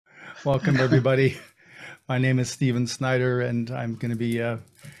Welcome, everybody. My name is Stephen Snyder, and I'm going to be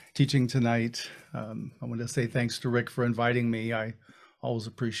teaching tonight. I want to say thanks to Rick for inviting me. I always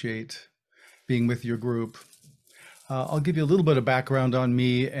appreciate being with your group. I'll give you a little bit of background on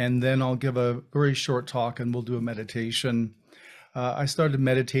me, and then I'll give a very short talk, and we'll do a meditation. I started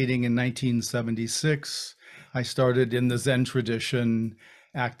meditating in 1976. I started in the Zen tradition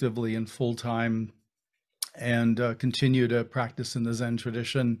actively and full-time, and continue to practice in the Zen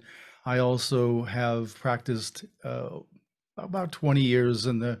tradition. I also have practiced about 20 years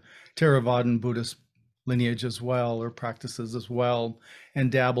in the Theravadan Buddhist lineage as well, or practices as well,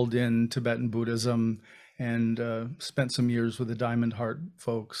 and dabbled in Tibetan Buddhism and spent some years with the Diamond Heart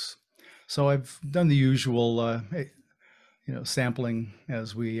folks. So I've done the usual, sampling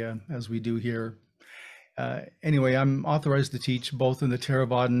as we do here. Anyway, I'm authorized to teach both in the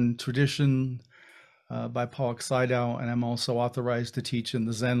Theravadan tradition by Paul Xidao, and I'm also authorized to teach in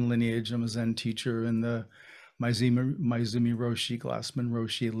the Zen lineage. I'm a Zen teacher in the Maizumi Roshi, Glassman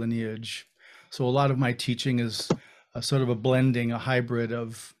Roshi lineage. So a lot of my teaching is a sort of a blending, a hybrid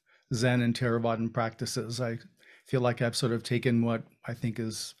of Zen and Theravadan practices. I feel like I've sort of taken what I think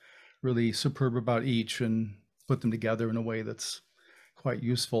is really superb about each and put them together in a way that's quite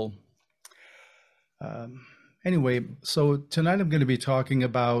useful. Anyway, so tonight I'm going to be talking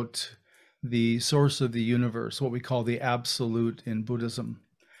about the source of the universe, what we call the absolute in Buddhism.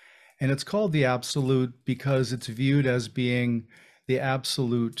 And it's called the absolute because it's viewed as being the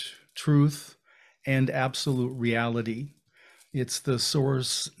absolute truth and absolute reality. It's the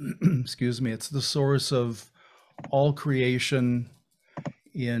source, excuse me, it's the source of all creation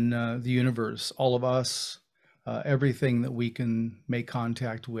in the universe. All of us, everything that we can make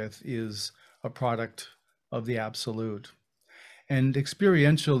contact with is a product of the absolute. And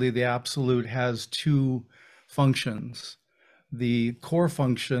experientially, the absolute has two functions. The core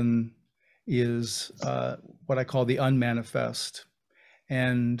function is what I call the unmanifest.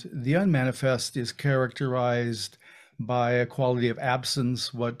 And the unmanifest is characterized by a quality of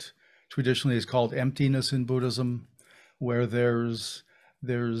absence, what traditionally is called emptiness in Buddhism, where there's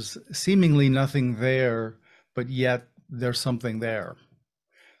seemingly nothing there, but yet there's something there.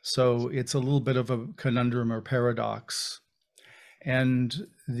 So it's a little bit of a conundrum or paradox. And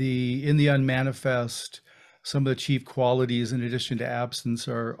in the unmanifest, some of the chief qualities, in addition to absence,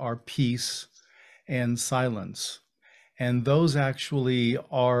 are peace and silence. And those actually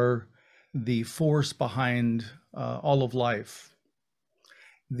are the force behind all of life.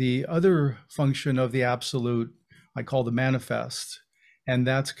 The other function of the absolute, I call the manifest, and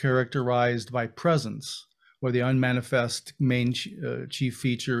that's characterized by presence, where the unmanifest main chief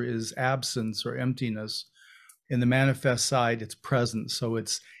feature is absence or emptiness. In the manifest side, it's presence, so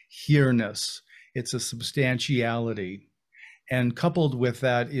it's here-ness, it's a substantiality. And coupled with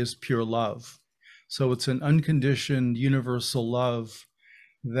that is pure love. So it's an unconditioned universal love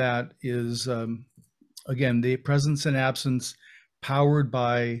that is, again, the presence and absence powered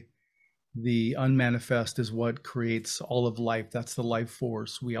by the unmanifest is what creates all of life. That's the life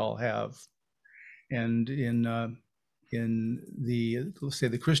force we all have. And in the, let's say,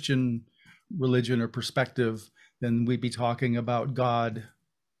 the Christian religion or perspective, then we'd be talking about God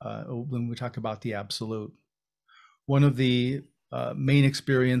when we talk about the absolute. One of the main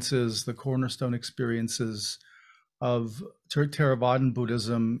experiences, the cornerstone experiences of Theravadan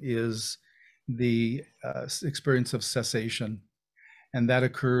Buddhism is the experience of cessation. And that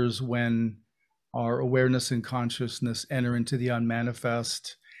occurs when our awareness and consciousness enter into the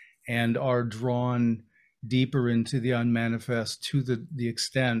unmanifest and are drawn deeper into the unmanifest to the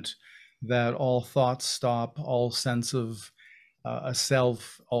extent that all thoughts stop, all sense of a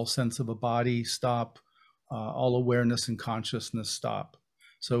self, all sense of a body stop, all awareness and consciousness stop.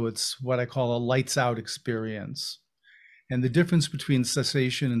 So it's what I call a lights out experience. And the difference between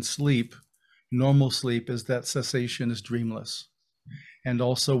cessation and sleep, normal sleep, is that cessation is dreamless. And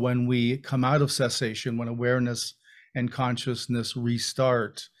also when we come out of cessation, when awareness and consciousness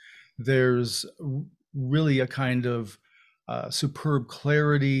restart, there's really a kind of superb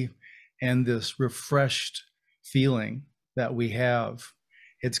clarity and this refreshed feeling that we have.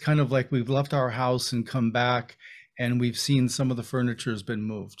 It's kind of like we've left our house and come back and we've seen some of the furniture has been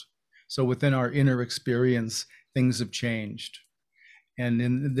moved. So within our inner experience, things have changed. And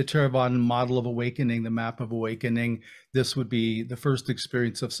in the Theravadan model of awakening, the map of awakening, this would be the first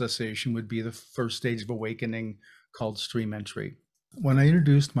experience of cessation, would be the first stage of awakening called stream entry. When I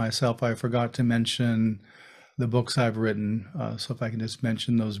introduced myself, I forgot to mention the books I've written. So if I can just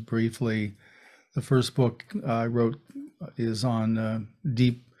mention those briefly. The first book I wrote is on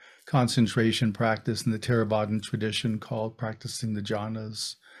deep concentration practice in the Theravadan tradition called Practicing the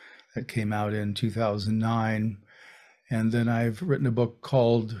Jhanas. that came out in 2009. And then I've written a book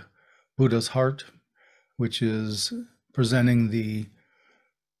called Buddha's Heart, which is presenting the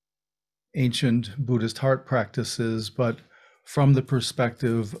ancient Buddhist heart practices, but from the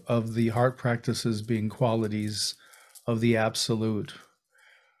perspective of the heart practices being qualities of the absolute,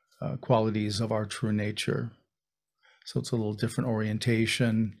 qualities of our true nature. So it's a little different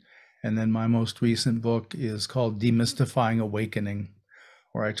orientation. And then my most recent book is called Demystifying Awakening,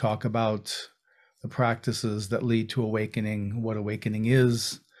 where I talk about the practices that lead to awakening, what awakening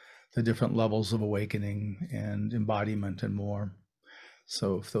is, the different levels of awakening and embodiment and more.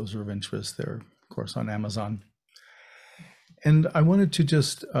 So if those are of interest, they're, of course, on Amazon. And I wanted to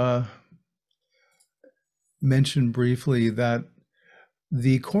just mention briefly that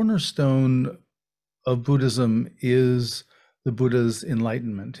the cornerstone of Buddhism is the Buddha's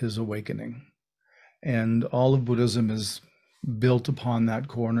enlightenment, his awakening. And all of Buddhism is built upon that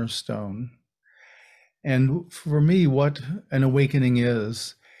cornerstone. And for me, what an awakening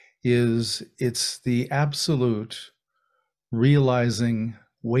is it's the absolute realizing,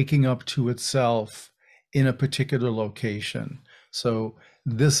 waking up to itself in a particular location. So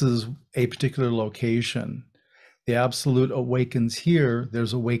this is a particular location. The absolute awakens here,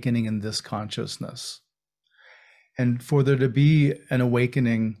 there's awakening in this consciousness. And for there to be an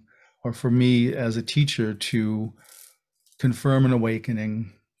awakening, or for me as a teacher to confirm an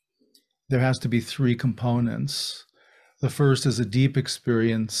awakening, there has to be three components. The first is a deep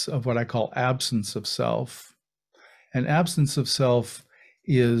experience of what I call absence of self. And absence of self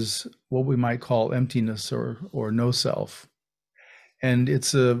is what we might call emptiness or no self. And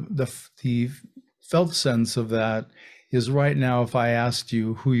it's the felt sense of that is right now, if I asked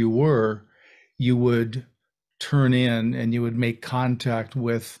you who you were, you would turn in and you would make contact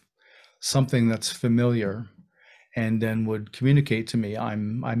with something that's familiar and then would communicate to me, I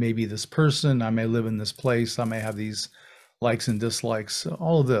may be this person, I may live in this place, I may have these likes and dislikes,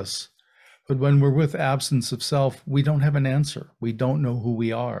 all of this. But when we're with absence of self, we don't have an answer. We don't know who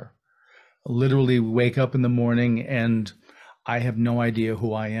we are. Literally, we wake up in the morning and I have no idea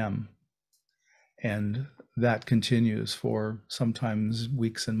who I am. And that continues for sometimes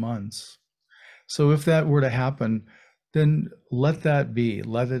weeks and months. So if that were to happen, then let that be,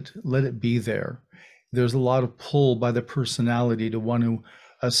 let it be there. There's a lot of pull by the personality to want to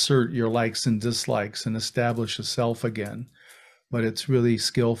assert your likes and dislikes and establish a self again. But it's really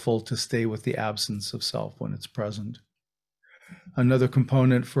skillful to stay with the absence of self when it's present. Another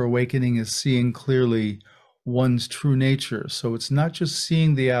component for awakening is seeing clearly one's true nature. So it's not just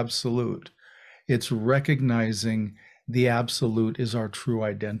seeing the absolute, it's recognizing the absolute is our true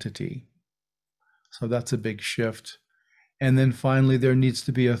identity. So that's a big shift. And then finally, there needs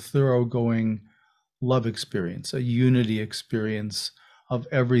to be a thoroughgoing love experience, a unity experience of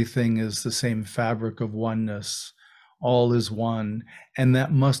everything is the same fabric of oneness, all is one, and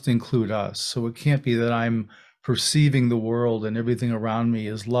that must include us. So it can't be that I'm perceiving the world and everything around me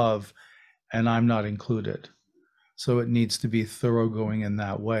is love and I'm not included. So it needs to be thoroughgoing in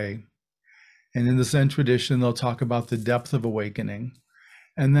that way. And in the Zen tradition, they'll talk about the depth of awakening,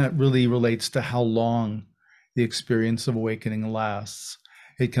 and that really relates to how long the experience of awakening lasts.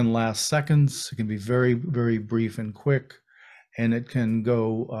 It can last seconds, it can be very, very brief and quick, and it can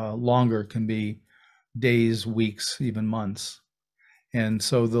go longer, it can be days, weeks, even months. And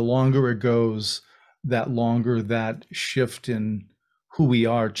so the longer it goes, that longer that shift in who we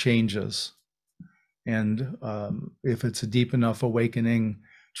are changes. And if it's a deep enough awakening,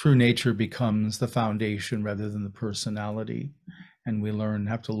 true nature becomes the foundation rather than the personality. And we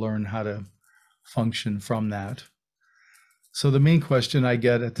have to learn how to function from that. So the main question I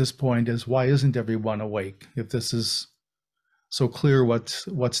get at this point is, why isn't everyone awake? If this is so clear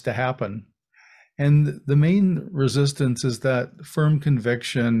what's to happen. And the main resistance is that firm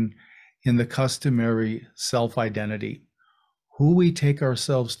conviction in the customary self-identity, who we take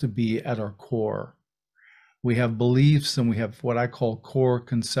ourselves to be at our core. We have beliefs and we have what I call core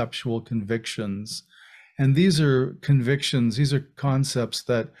conceptual convictions. And these are convictions, these are concepts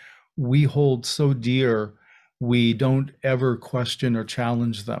that we hold so dear, we don't ever question or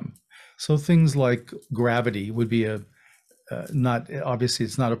challenge them. So things like gravity would be not, obviously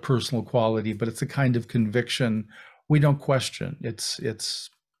it's not a personal quality, but it's a kind of conviction we don't question. It's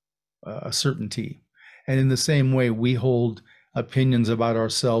a certainty. And in the same way, we hold opinions about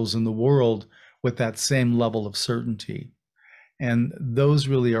ourselves and the world with that same level of certainty. And those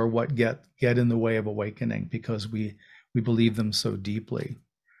really are what get in the way of awakening, because we believe them so deeply.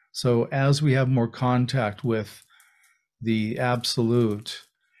 So as we have more contact with the absolute,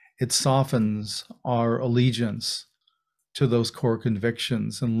 it softens our allegiance to those core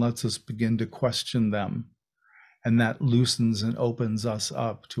convictions and lets us begin to question them. And that loosens and opens us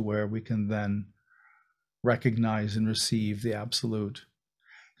up to where we can then recognize and receive the absolute.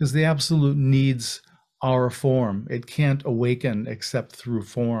 Because the absolute needs our form. It can't awaken except through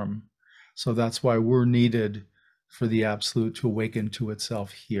form. So that's why we're needed for the absolute to awaken to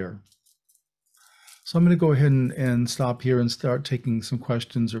itself here. So I'm going to go ahead and stop here and start taking some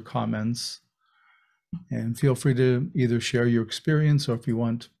questions or comments. And feel free to either share your experience, or if you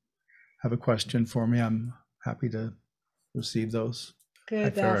want, have a question for me, I'm happy to receive those.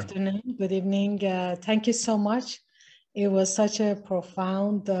 Good afternoon, good evening. Thank you so much. It was such a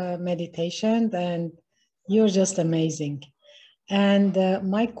profound meditation, and you're just amazing. And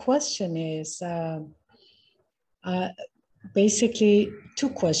my question is basically two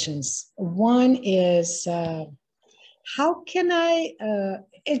questions. One is, how can I,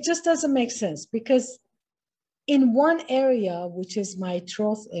 it just doesn't make sense, because in one area, which is my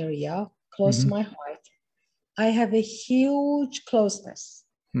throat area, close to my heart, I have a huge closeness,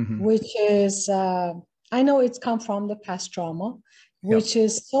 which is, I know it's come from the past trauma, which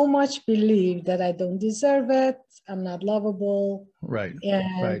is so much belief that I don't deserve it, I'm not lovable. Right.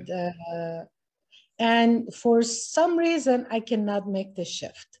 And, and for some reason, I cannot make the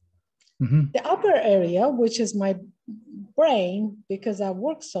shift. The upper area, which is my brain, because I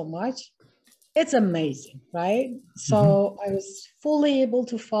work so much, it's amazing, right? So I was fully able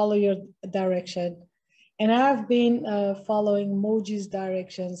to follow your direction. And I've been following Moji's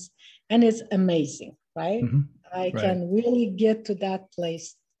directions, and it's amazing, right? I can really get to that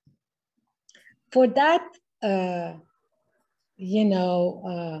place. For that,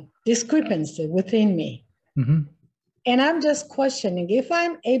 discrepancy within me. And I'm just questioning, if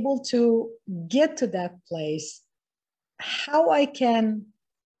I'm able to get to that place, how I can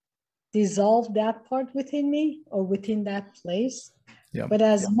dissolve that part within me or within that place. But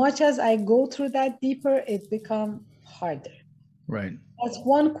as much as I go through that deeper, it becomes harder. Right. That's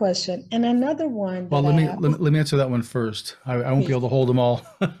one question. And another one. Well, let me answer that one first. I won't be able to hold them all.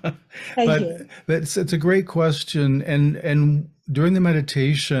 Thank you. It's a great question. And during the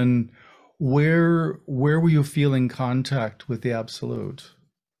meditation, where were you feeling contact with the absolute?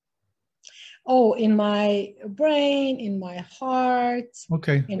 Oh, in my brain, in my heart.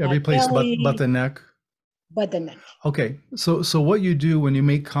 Okay. Every place but the neck. But the neck. Okay. So what you do when you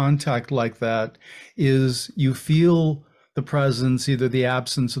make contact like that is you feel the presence, either the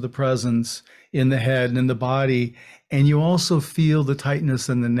absence of the presence in the head and in the body, and you also feel the tightness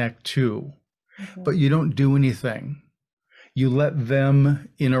in the neck too. But you don't do anything. You let them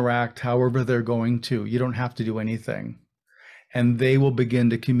interact however they're going to. You don't have to do anything. And they will begin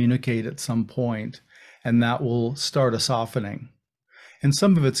to communicate at some point, and that will start a softening. And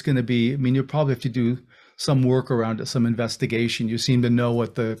some of it's going to be, I mean, you'll probably have to do some work around it, some investigation. You seem to know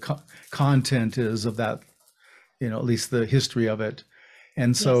what the content is of that, at least the history of it.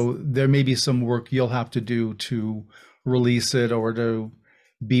 And so there may be some work you'll have to do to release it, or to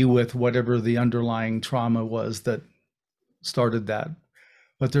be with whatever the underlying trauma was that started that.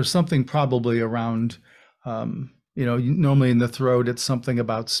 But there's something probably around, normally in the throat, it's something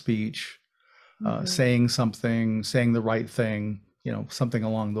about speech, saying something, saying the right thing, something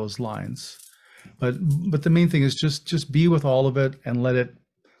along those lines. But the main thing is just be with all of it and let it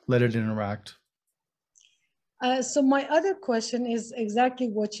interact. So my other question is exactly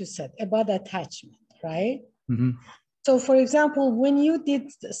what you said about attachment, right? So for example, when you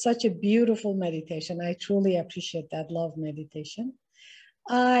did such a beautiful meditation, I truly appreciate that, love meditation.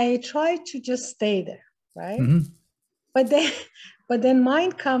 I try to just stay there, right? But then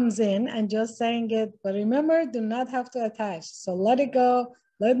mind comes in and just saying it, but remember, do not have to attach. So let it go,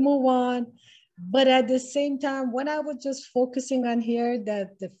 let move on. But at the same time, when I was just focusing on here,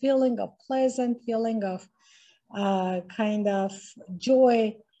 that the feeling of pleasant, feeling of kind of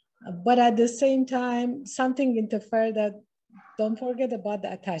joy, but at the same time, something interfered that, don't forget about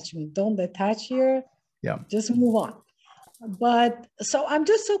the attachment. Don't attach here, just move on. But so I'm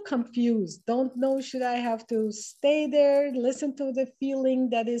just so confused. Don't know, should I have to stay there, listen to the feeling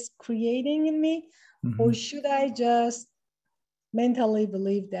that is creating in me, or should I just mentally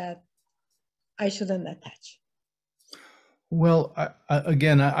believe that I shouldn't attach? Well,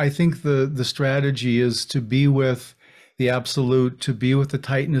 I think the strategy is to be with the absolute, to be with the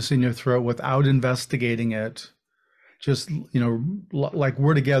tightness in your throat without investigating it. Just, like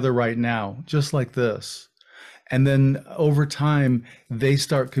we're together right now, just like this. And then over time, they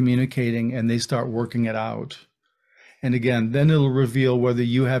start communicating and they start working it out. And again, then it'll reveal whether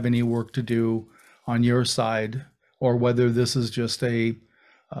you have any work to do on your side, or whether this is just a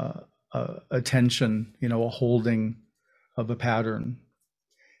tension, a holding of a pattern.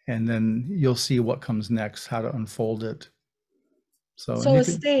 And then you'll see what comes next, how to unfold it. So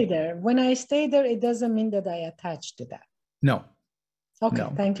stay there. When I stay there, it doesn't mean that I attach to that. No. Okay,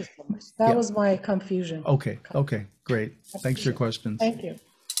 no. Thank you so much. That was my confusion. Okay, great. Thanks for your questions. Thank you.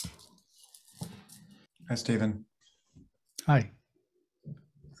 Hi, Stephen. Hi.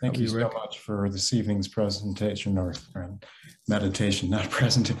 Thank you so much for this evening's presentation or meditation, not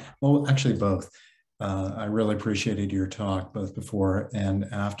presentation. Well, actually both. I really appreciated your talk both before and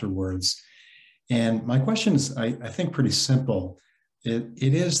afterwards. And my question is, I think, pretty simple. It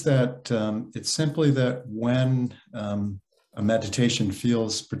is that it's simply that when a meditation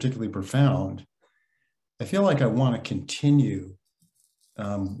feels particularly profound, I feel like I want to continue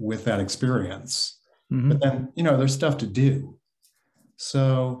with that experience. But then, there's stuff to do.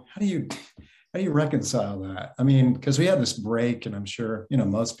 So how do you reconcile that? I mean, because we had this break, and I'm sure,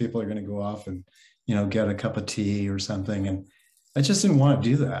 most people are going to go off and, get a cup of tea or something. And I just didn't want to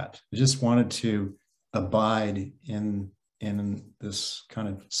do that. I just wanted to abide in this kind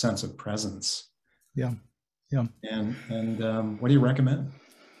of sense of presence. Yeah. And what do you recommend?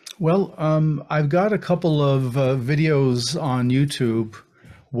 Well, I've got a couple of videos on YouTube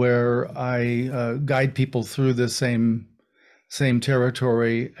where I guide people through the same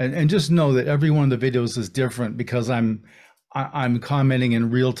territory, and just know that every one of the videos is different because I'm commenting in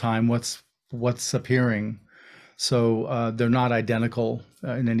real time what's appearing. So they're not identical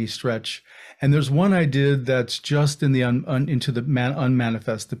in any stretch. And there's one I did that's just in the into the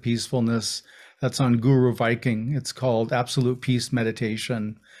unmanifest, the peacefulness. That's on Guru Viking. It's called Absolute Peace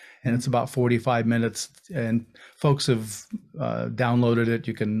Meditation, and it's about 45 minutes. And folks have downloaded it.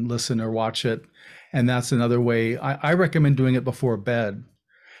 You can listen or watch it. And that's another way. I recommend doing it before bed,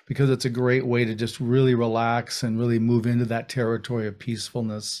 because it's a great way to just really relax and really move into that territory of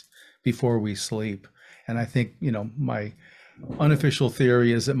peacefulness before we sleep. And I think, my unofficial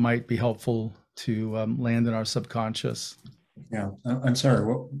theory is it might be helpful to land in our subconscious. Yeah, I'm sorry.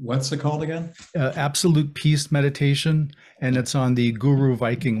 What's it called again? Absolute Peace Meditation, and it's on the Guru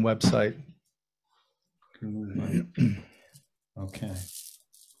Viking website. Okay.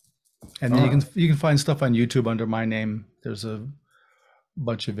 And then you can find stuff on YouTube under my name. There's a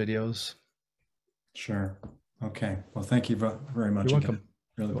bunch of videos. Sure. Okay. Well, thank you very much. You're welcome.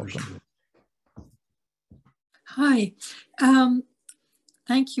 Really appreciate it. Hi.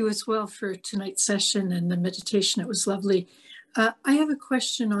 Thank you as well for tonight's session and the meditation. It was lovely. I have a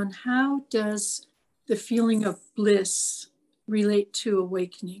question on how does the feeling of bliss relate to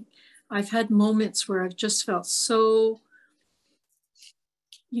awakening? I've had moments where I've just felt so,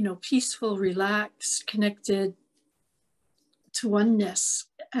 peaceful, relaxed, connected to oneness.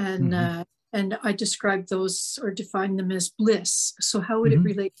 And and I describe those or define them as bliss. So how would it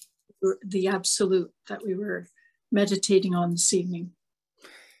relate to the absolute that we were meditating on this evening?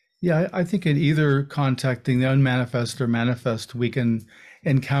 Yeah, I think in either contacting the unmanifest or manifest, we can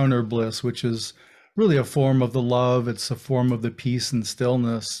encounter bliss, which is really a form of the love. It's a form of the peace and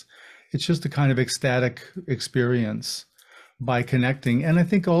stillness. It's just a kind of ecstatic experience by connecting. And I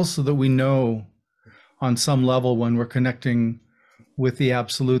think also that we know on some level when we're connecting with the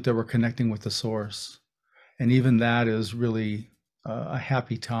absolute that we're connecting with the source. And even that is really a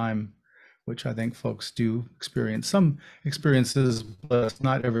happy time, which I think folks do experience. Some experiences, but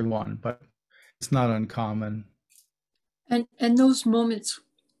not everyone, but it's not uncommon. And those moments,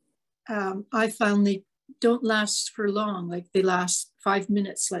 I found they don't last for long, like they last 5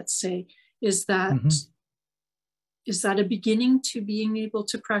 minutes, let's say. Is that a beginning to being able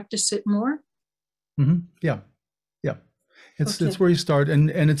to practice it more? Yeah. It's where you start,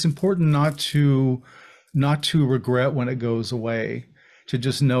 and it's important not to regret when it goes away, to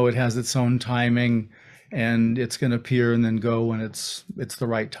just know it has its own timing, and it's going to appear and then go when it's the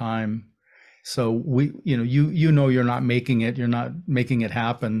right time. So you're not making it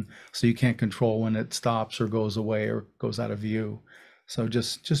happen, so you can't control when it stops or goes away or goes out of view. So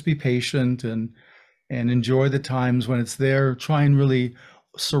just be patient and enjoy the times when it's there. Try and really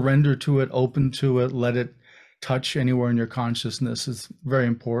surrender to it, open to it, let it touch anywhere in your consciousness is very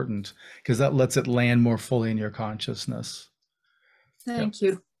important, because that lets it land more fully in your consciousness. Thank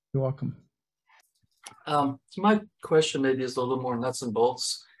you. You're welcome. So my question maybe is a little more nuts and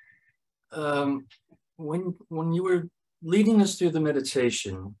bolts. When you were leading us through the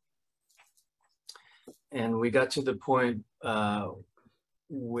meditation, and we got to the point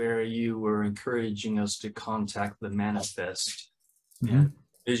where you were encouraging us to contact the manifest and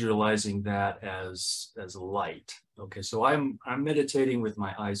visualizing that as a light. Okay, so I'm meditating with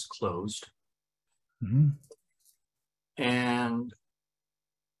my eyes closed. And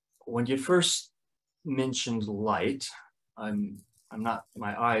when you first mentioned light, I'm not,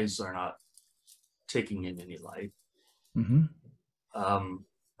 my eyes are not taking in any light. Mm-hmm.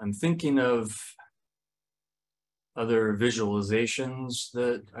 I'm thinking of other visualizations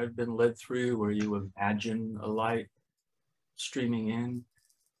that I've been led through where you imagine a light streaming in,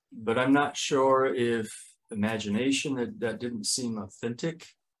 but I'm not sure if imagination, that didn't seem authentic.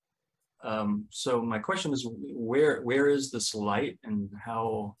 So my question is, where is this light, and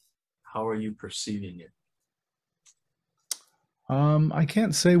how are you perceiving it? I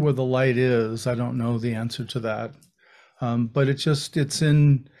can't say where the light is. I don't know the answer to that. But it's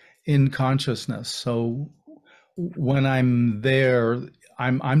in consciousness. So when I'm there,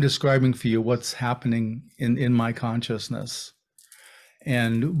 I'm describing for you what's happening in my consciousness,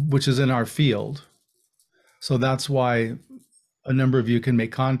 and which is in our field. So that's why a number of you can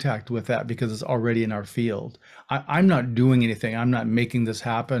make contact with that, because it's already in our field. I'm not doing anything. I'm not making this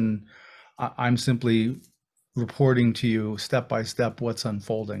happen. I'm simply reporting to you step by step what's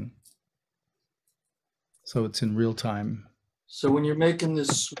unfolding. So it's in real time. So when you're making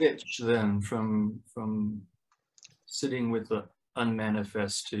this switch then from sitting with the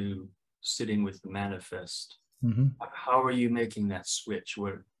unmanifest to sitting with the manifest, mm-hmm. How are you making that switch?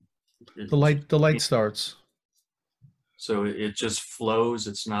 The light starts. So it just flows.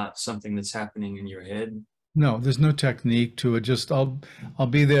 It's not something that's happening in your head. No, there's no technique to it. Just I'll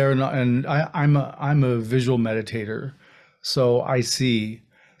be there, and I'm a visual meditator, so I see.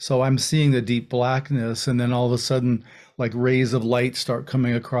 So I'm seeing the deep blackness, and then all of a sudden, like rays of light start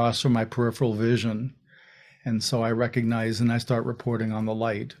coming across from my peripheral vision, and so I recognize and I start reporting on the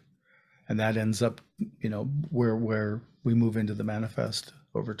light, and that ends up, where we move into the manifest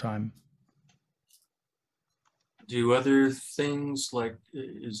over time. Do other things, like,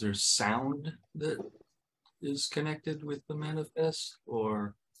 is there sound that is connected with the manifest,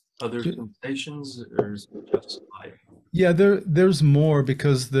 or other sensations, or is it just light? Yeah, there's more,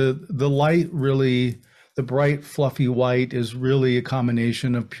 because the light really, the bright fluffy white is really a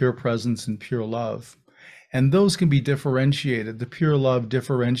combination of pure presence and pure love. And those can be differentiated. The pure love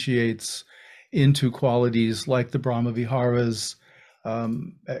differentiates into qualities like the Brahma Viharas,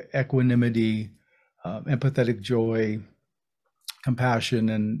 equanimity, empathetic joy, compassion,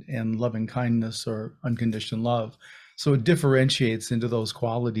 and loving kindness, or unconditioned love. So it differentiates into those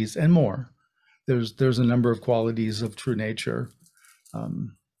qualities and more. There's a number of qualities of true nature.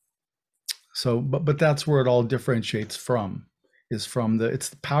 But that's where it all differentiates from, it's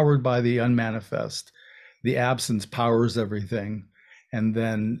powered by the unmanifest. The absence powers everything, and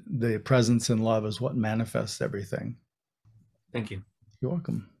then the presence and love is what manifests everything. Thank you. You're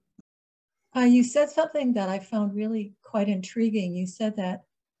welcome. You said something that I found really quite intriguing. You said that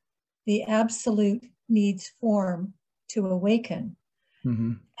the absolute needs form to awaken.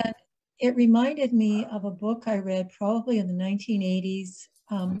 Mm-hmm. And it reminded me of a book I read probably in the 1980s.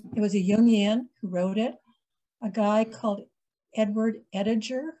 It was a Jungian who wrote it, a guy called Edward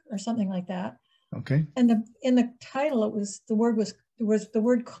Ediger or something like that. Okay. And in the title, the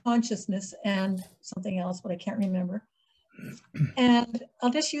word consciousness and something else, but I can't remember. And I'll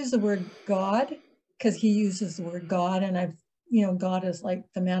just use the word God, because he uses the word God, and God is like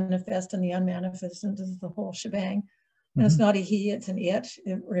the manifest and the unmanifest, and this is the whole shebang. And it's not a he, it's an it,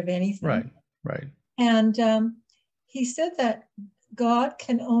 or if anything. Right. And he said that God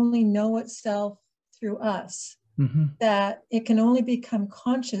can only know itself through us, that it can only become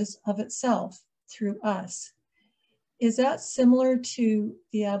conscious of itself through us. Is that similar to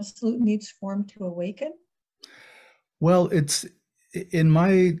the absolute needs form to awaken? Well, it's in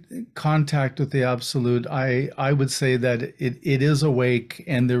my contact with the absolute, I would say that it is awake,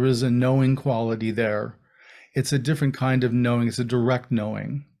 and there is a knowing quality there. It's a different kind of knowing. It's a direct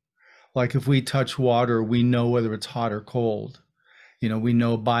knowing. Like if we touch water, we know whether it's hot or cold. We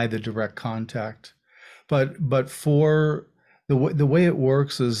know by the direct contact. But for the way it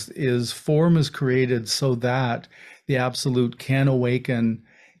works is form is created so that the absolute can awaken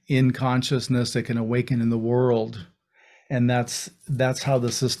in consciousness. It can awaken in the world. And that's how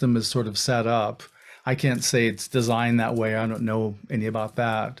the system is sort of set up. I can't say it's designed that way. I don't know any about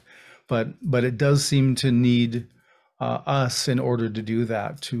that. But it does seem to need us in order to do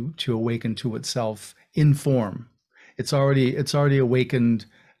that, to awaken to itself in form. It's already awakened,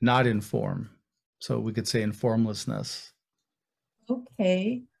 not in form. So we could say in formlessness.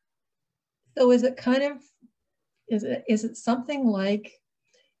 Okay. So is it something like,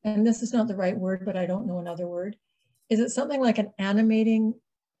 and this is not the right word, but I don't know another word. Is it something like an animating?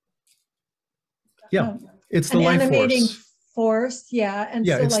 Yeah, it's the life force. Yeah. And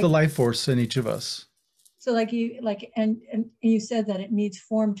yeah, so it's the life force in each of us. So and you said that it needs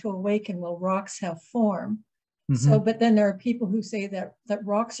form to awaken. Well, rocks have form. So, but then there are people who say that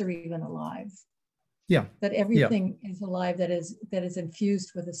rocks are even alive. Yeah. That everything is alive that is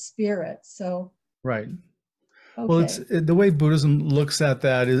infused with a spirit. So. Right. Okay. Well, it's the way Buddhism looks at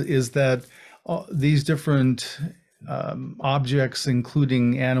that is that these different objects,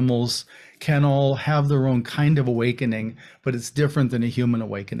 including animals, can all have their own kind of awakening, but it's different than a human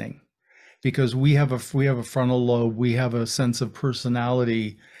awakening, because we have a frontal lobe, we have a sense of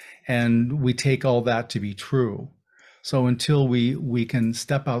personality, and we take all that to be true. So until we can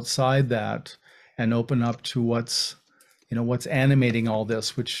step outside that and open up to what's animating all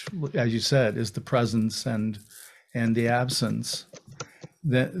this, which, as you said, is the presence and the absence,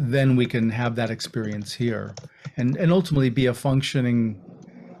 then we can have that experience here and ultimately be a functioning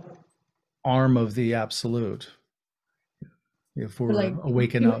arm of the absolute, if we're like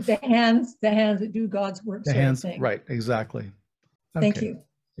awake enough. The hands that do God's work. The hands, right, exactly. Okay. Thank you.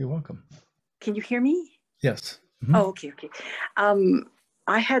 You're welcome. Can you hear me? Yes. Mm-hmm. Oh, okay.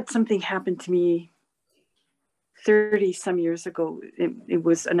 I had something happen to me 30 some years ago. It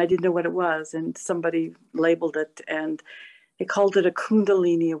was, and I didn't know what it was, and somebody labeled it, and they called it a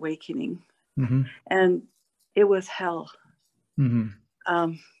Kundalini awakening. Mm-hmm. And it was hell. Mm-hmm.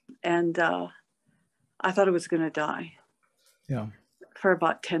 And I thought I was going to die. Yeah. For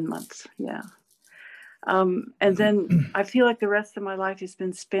about 10 months. Yeah. And then I feel like the rest of my life has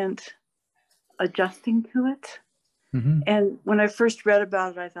been spent adjusting to it. Mm-hmm. And when I first read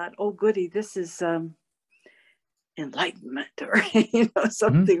about it, I thought, oh, goody, this is enlightenment or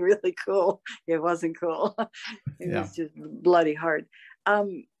something mm-hmm. really cool. It wasn't cool. It was just bloody hard.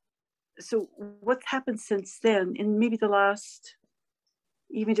 So what's happened since then, in maybe the last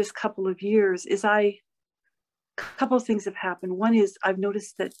even just couple of years, is a couple of things have happened. One is I've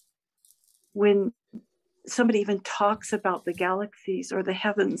noticed that when somebody even talks about the galaxies or the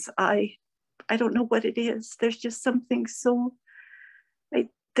heavens, I don't know what it is. There's just something so,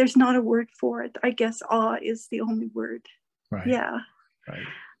 there's not a word for it. I guess awe is the only word. Right. Yeah. Right.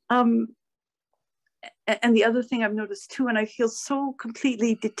 And the other thing I've noticed too, and I feel so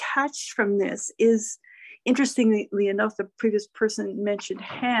completely detached from this, is, interestingly enough, the previous person mentioned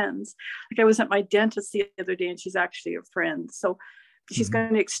hands. Like, I was at my dentist the other day, and she's actually a friend. So she's mm-hmm.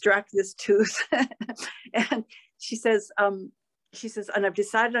 going to extract this tooth. And she says, and I've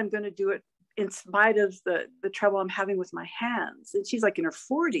decided I'm going to do it in spite of the trouble I'm having with my hands. And she's like in her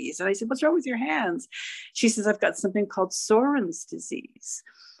 40s. And I said, what's wrong with your hands? She says, I've got something called Soren's disease.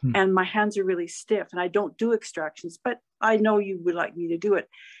 Hmm. And my hands are really stiff, and I don't do extractions, but I know you would like me to do it.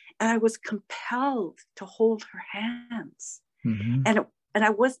 And I was compelled to hold her hands. Mm-hmm. And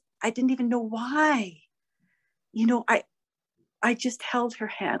I didn't even know why. I just held her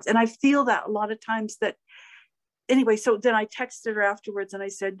hands. And I feel that a lot of times that, anyway, so then I texted her afterwards and I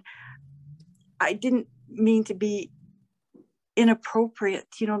said, I didn't mean to be inappropriate,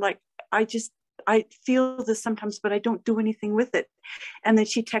 I feel this sometimes, but I don't do anything with it. And then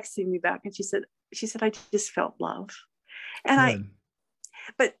she texted me back and she said, I just felt love. And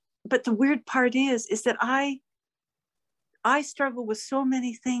Good. But the weird part is that I struggle with so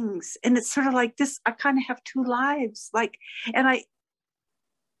many things, and it's sort of like this, I kind of have two lives.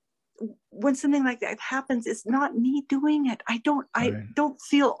 When something like that happens, it's not me doing it. I don't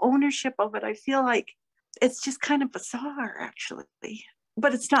feel ownership of it. I feel like it's just kind of bizarre, actually,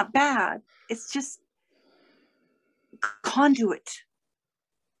 but it's not bad. It's just conduit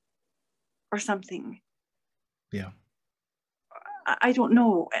or something. Yeah. I don't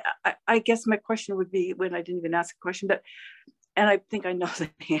know. I guess my question would be, when I didn't even ask a question, and I think I know the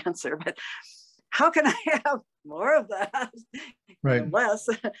answer, but how can I have more of that? Right. And less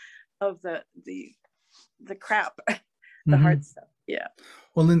of the crap, the mm-hmm. hard stuff. Yeah.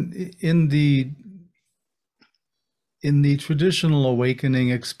 Well, in the traditional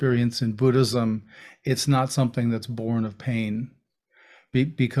awakening experience in Buddhism, it's not something that's born of pain,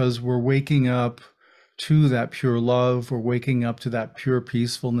 because we're waking up to that pure love, we're waking up to that pure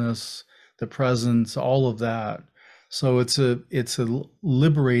peacefulness, the presence, all of that. So it's a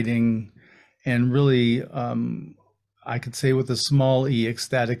liberating and really, I could say with a small e,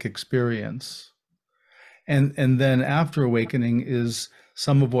 ecstatic experience. And then after awakening is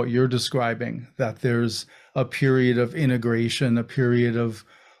some of what you're describing, that there's a period of integration, a period of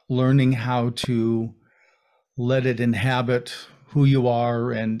learning how to let it inhabit who you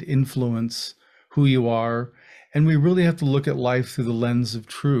are and influence who you are. And we really have to look at life through the lens of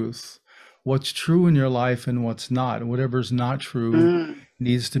truth. What's true in your life and what's not, and whatever's not true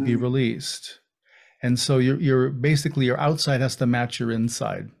needs to be released. And so you're basically, your outside has to match your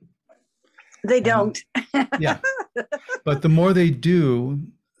inside. They don't. Yeah. But the more they do,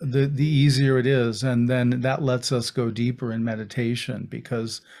 the easier it is. And then that lets us go deeper in meditation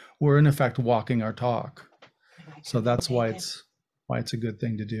because we're in effect walking our talk. So that's why it's a good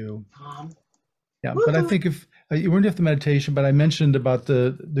thing to do. Yeah, but I think if you weren't after meditation, but I mentioned about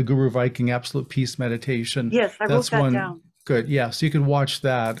the Guru Viking Absolute Peace meditation. Yes, I wrote that down. Good. Yeah, so you could watch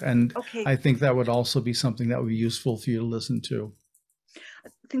that, and okay. I think that would also be something that would be useful for you to listen to. I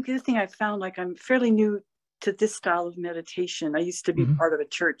think the other thing I found, like I'm fairly new to this style of meditation. I used to be part of a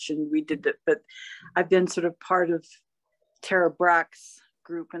church and we did it, but I've been sort of part of Tara Brach's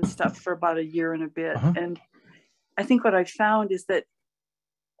group and stuff for about a year and a bit. And I think what I found is that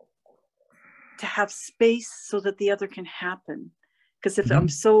to have space so that the other can happen. Because if I'm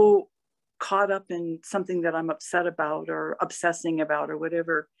so caught up in something that I'm upset about or obsessing about or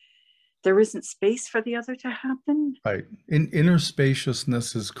whatever, there isn't space for the other to happen. Right. Inner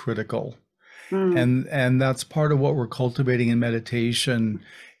spaciousness is critical. And that's part of what we're cultivating in meditation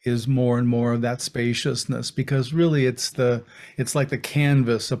is more and more of that spaciousness, because really it's like the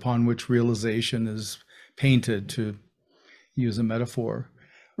canvas upon which realization is painted, to use a metaphor.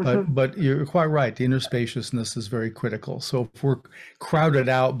 But you're quite right. The inner spaciousness is very critical. So if we're crowded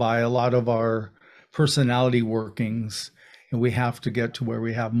out by a lot of our personality workings, and we have to get to where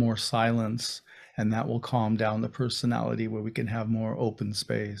we have more silence, and that will calm down the personality where we can have more open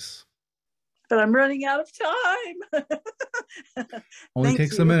space. But I'm running out of time. Only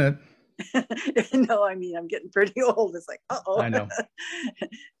takes a minute. No, I mean, I'm getting pretty old. It's like, uh-oh. I know.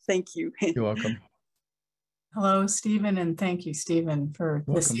 Thank you. You're welcome. Hello, Stephen, and thank you, Stephen, for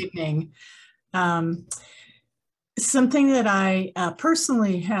this evening. Something that I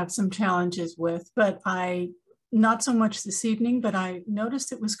personally have some challenges with, but not so much this evening, but I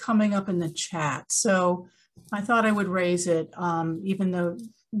noticed it was coming up in the chat. So I thought I would raise it, even though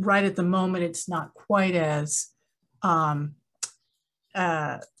right at the moment it's not quite as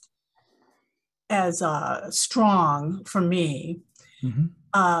strong for me.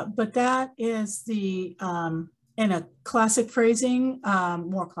 But that is the, in a classic phrasing,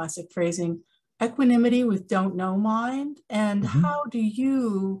 more classic phrasing, equanimity with don't know mind. And how do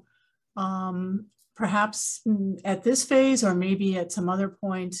you, perhaps at this phase or maybe at some other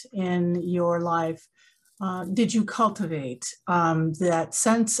point in your life, did you cultivate that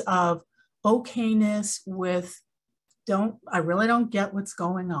sense of okayness with I really don't get what's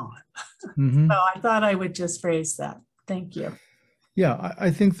going on. So I thought I would just phrase that. Thank you. Yeah,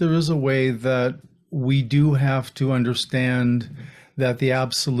 I think there is a way that we do have to understand that the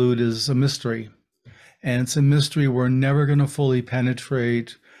absolute is a mystery. And it's a mystery we're never going to fully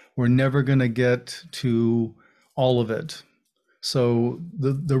penetrate. We're never going to get to all of it. So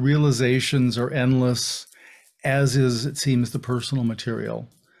the realizations are endless, as is, it seems, the personal material.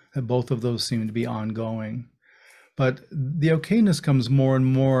 And both of those seem to be ongoing. But the okayness comes more and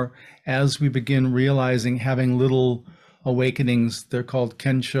more as we begin realizing, having little awakenings. They're called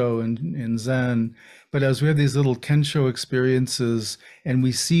kensho in Zen. But as we have these little kensho experiences and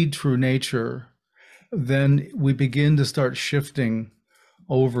we see true nature, then we begin to start shifting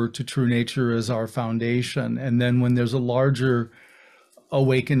over to true nature as our foundation. And then when there's a larger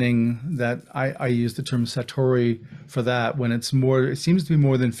awakening, that I use the term satori for that, when it seems to be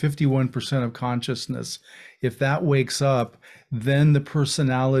more than 51% of consciousness. If that wakes up, then the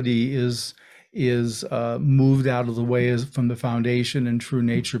personality is moved out of the way from the foundation, and true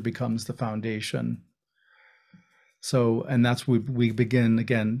nature becomes the foundation. So, and that's where we begin.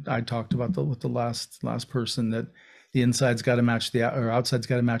 Again, I talked about with the last person, that the inside's got to match or outside's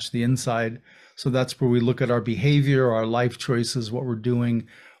got to match the inside. So that's where we look at our behavior, our life choices, what we're doing,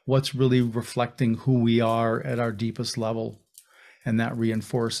 what's really reflecting who we are at our deepest level. And that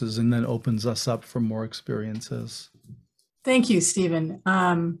reinforces and then opens us up for more experiences. Thank you, Stephen.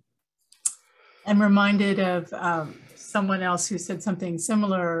 I'm reminded of someone else who said something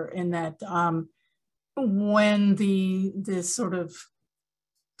similar, in that when this sort of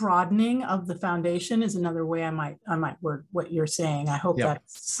broadening of the foundation is another way I might word what you're saying. I hope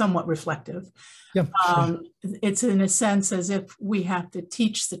that's somewhat reflective. Yeah, sure. It's in a sense as if we have to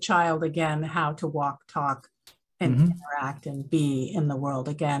teach the child again how to walk, talk, and interact and be in the world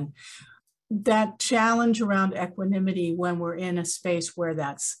again. That challenge around equanimity when we're in a space where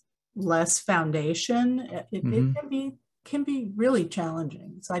that's less foundation, it can be really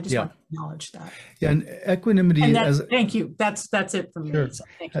challenging. So I just want to acknowledge that. Yeah, and equanimity, and thank you. That's it for me. Sure. So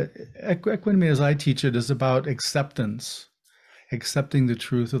thank you. Equanimity, as I teach it, is about acceptance, accepting the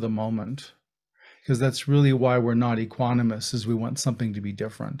truth of the moment, because that's really why we're not equanimous, is we want something to be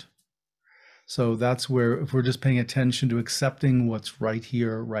different. So that's where, if we're just paying attention to accepting what's right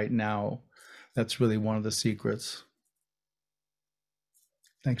here, right now, that's really one of the secrets.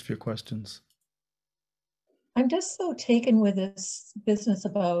 Thanks for your questions. I'm just so taken with this business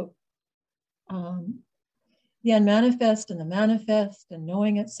about the unmanifest and the manifest and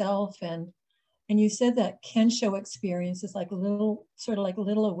knowing itself. And you said that Kensho experiences, like little, sort of like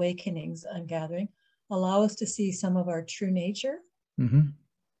little awakenings, I'm gathering, allow us to see some of our true nature. Mm-hmm.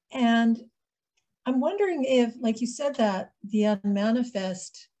 And I'm wondering if, like you said, that the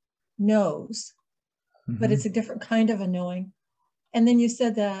unmanifest knows, but it's a different kind of a knowing. And then you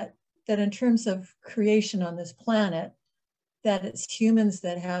said that in terms of creation on this planet, that it's humans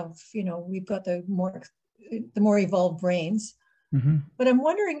that have, you know, we've got the more evolved brains. Mm-hmm. But I'm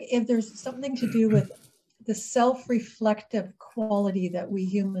wondering if there's something to do with the self-reflective quality that we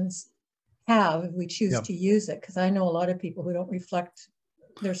humans have if we choose to use it. Because I know a lot of people who don't reflect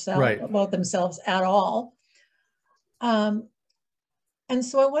about themselves at all. And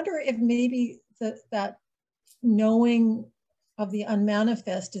so I wonder if maybe that knowing of the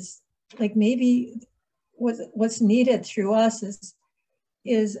unmanifest is like maybe what's needed through us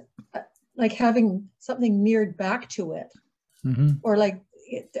is like having something mirrored back to it, or like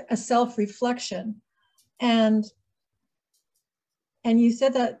a self-reflection. And you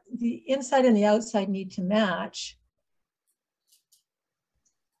said that the inside and the outside need to match.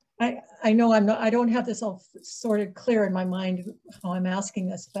 I know I don't have this all sorted clear in my mind how I'm asking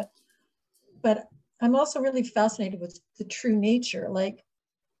this, but I'm also really fascinated with the true nature. Like,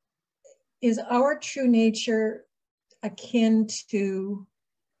 is our true nature akin to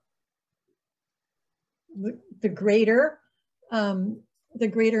the greater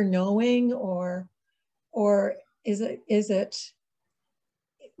knowing, or is it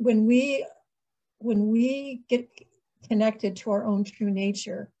when we get connected to our own true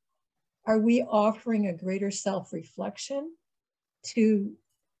nature, are we offering a greater self-reflection to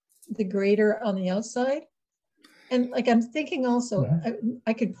the greater on the outside? And like, I'm thinking also,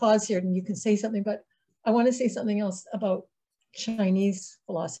 I could pause here and you can say something, but I want to say something else about Chinese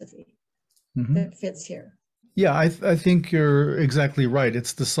philosophy that fits here. Yeah, I think you're exactly right.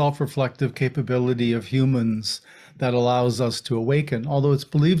 It's the self-reflective capability of humans that allows us to awaken, although it's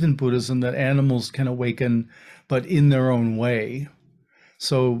believed in Buddhism that animals can awaken, but in their own way.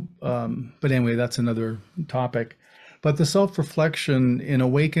 So, but anyway, that's another topic. But the self-reflection in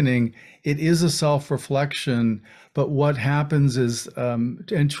awakening, it is a self-reflection, but what happens is,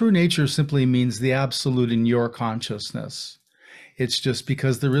 and true nature simply means the absolute in your consciousness. It's just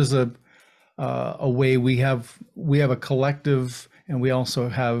because there is a way we have a collective, and we also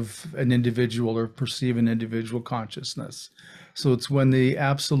have an individual or perceive an individual consciousness. So it's when the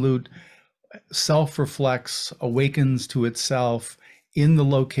absolute self-reflects, awakens to itself in the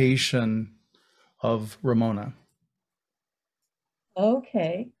location of Ramona.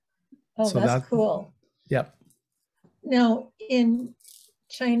 Okay. Oh, so that's cool. Yep. Now, in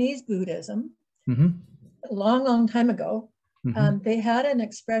Chinese Buddhism, a long time ago, they had an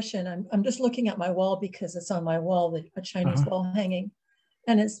expression. I'm just looking at my wall because it's on my wall, a Chinese wall hanging,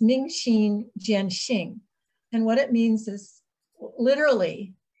 and it's Ming Xin Jian Xing. And what it means is,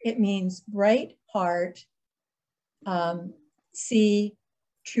 literally, it means bright heart, see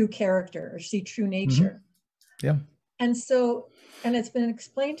true character, or see true nature. Yeah. And so, and it's been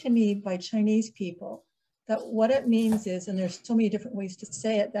explained to me by Chinese people that what it means is, and there's so many different ways to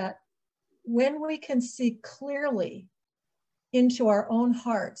say it, that when we can see clearly into our own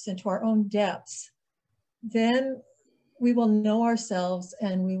hearts, into our own depths, then we will know ourselves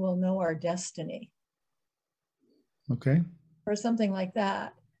and we will know our destiny. Okay. Or something like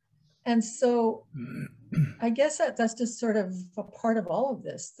that. And so I guess that's just sort of a part of all of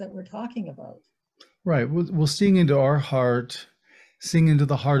this that we're talking about. Right. Well, seeing into our heart, seeing into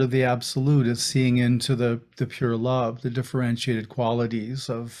the heart of the absolute is seeing into the pure love, the differentiated qualities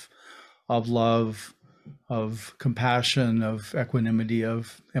of love, of compassion, of equanimity,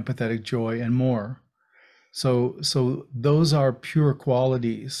 of empathetic joy, and more. So those are pure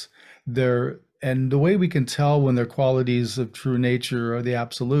qualities. And the way we can tell when they're qualities of true nature or the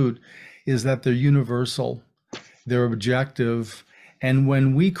absolute is that they're universal, they're objective. And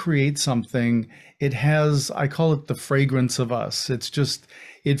when we create something, it has, I call it the fragrance of us.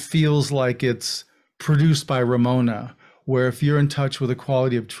 It feels like it's produced by Ramona, where if you're in touch with a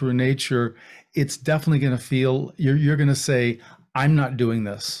quality of true nature, it's definitely going to feel, you're going to say, I'm not doing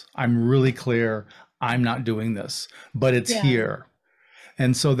this. I'm really clear. I'm not doing this, but it's here.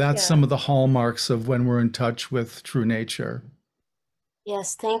 And so that's some of the hallmarks of when we're in touch with true nature.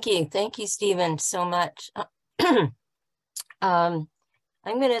 Yes, thank you. Thank you, Stephen, so much. I'm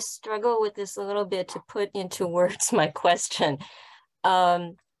going to struggle with this a little bit to put into words my question.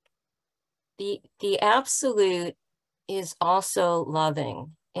 The absolute is also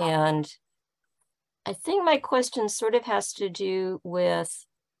loving. And I think my question sort of has to do with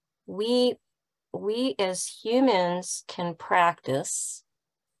we as humans can practice,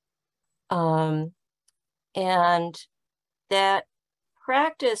 and that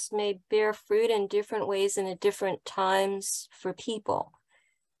practice may bear fruit in different ways and at different times for people.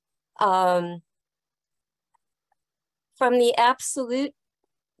 From the absolute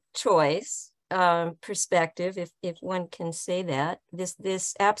choice perspective, if one can say that,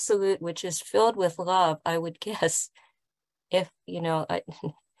 this absolute, which is filled with love, I would guess, if, you know,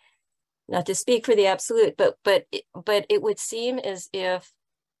 not to speak for the absolute, but it would seem as if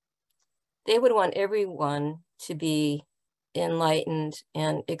they would want everyone to be enlightened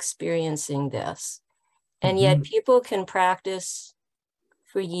and experiencing this. And yet people can practice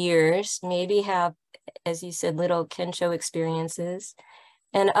for years, maybe have, as you said, little Kensho experiences.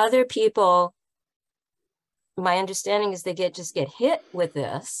 And other people, my understanding is they just get hit with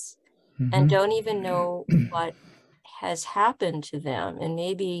this and don't even know what has happened to them, and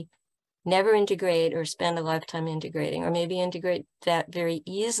maybe never integrate or spend a lifetime integrating, or maybe integrate that very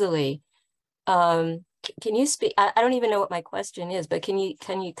easily. Can you speak? I don't even know what my question is, but can you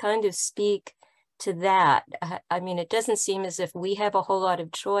kind of speak to that? I mean, it doesn't seem as if we have a whole lot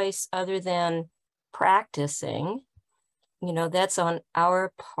of choice other than practicing. You know, that's on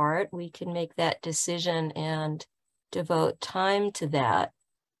our part. We can make that decision and devote time to that.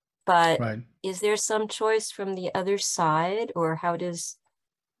 But is there some choice from the other side, or how does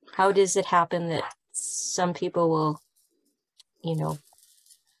it happen that some people will, you know,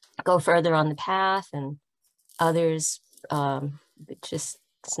 go further on the path and others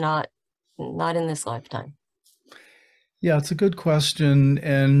it's not in this lifetime? Yeah, it's a good question,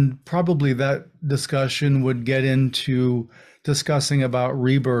 and probably that discussion would get into discussing about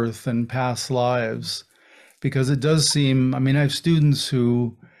rebirth and past lives, because it does seem, I mean, I have students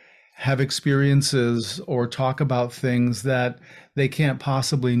who have experiences or talk about things that they can't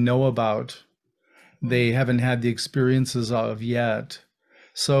possibly know about. They haven't had the experiences of yet.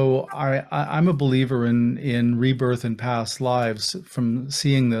 So I'm a believer in rebirth and past lives from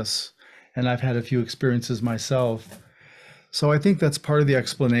seeing this, and I've had a few experiences myself. So I think that's part of the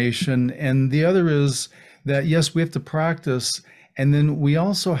explanation. And the other is that, yes, we have to practice, and then we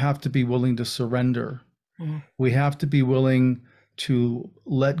also have to be willing to surrender. We have to be willing to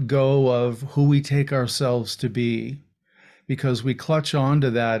let go of who we take ourselves to be, because we clutch onto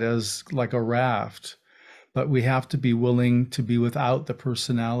that as like a raft. But we have to be willing to be without the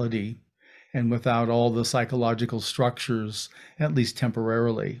personality and without all the psychological structures, at least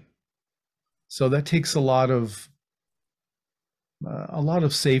temporarily. So that takes a lot of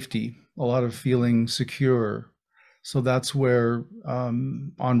safety, a lot of feeling secure. So that's where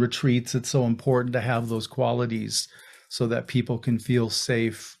on retreats, it's so important to have those qualities so that people can feel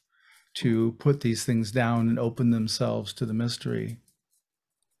safe to put these things down and open themselves to the mystery.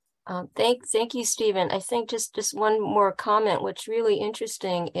 Thank you, Stephen. I think just one more comment. What's really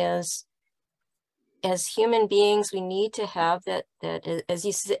interesting is, as human beings, we need to have that as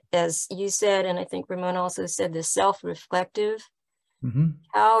you said, and I think Ramon also said, the self-reflective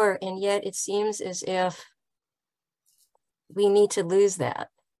power, and yet it seems as if we need to lose that.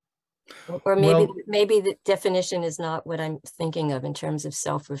 Or maybe the definition is not what I'm thinking of in terms of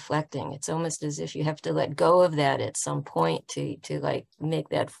self-reflecting. It's almost as if you have to let go of that at some point to like make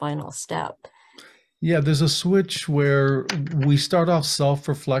that final step. Yeah, there's a switch where we start off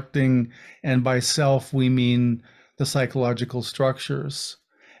self-reflecting, and by self we mean the psychological structures.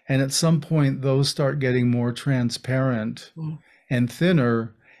 And at some point those start getting more transparent and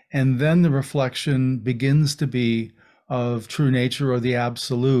thinner, and then the reflection begins to be of true nature or the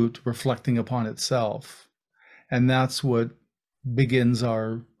absolute reflecting upon itself. And that's what begins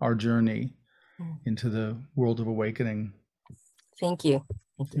our journey into the world of awakening. Thank you.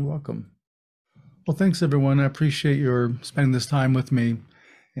 You're welcome. Well, thanks everyone. I appreciate your spending this time with me,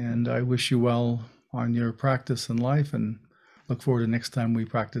 and I wish you well on your practice in life, and look forward to next time we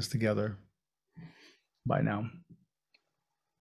practice together. Bye now.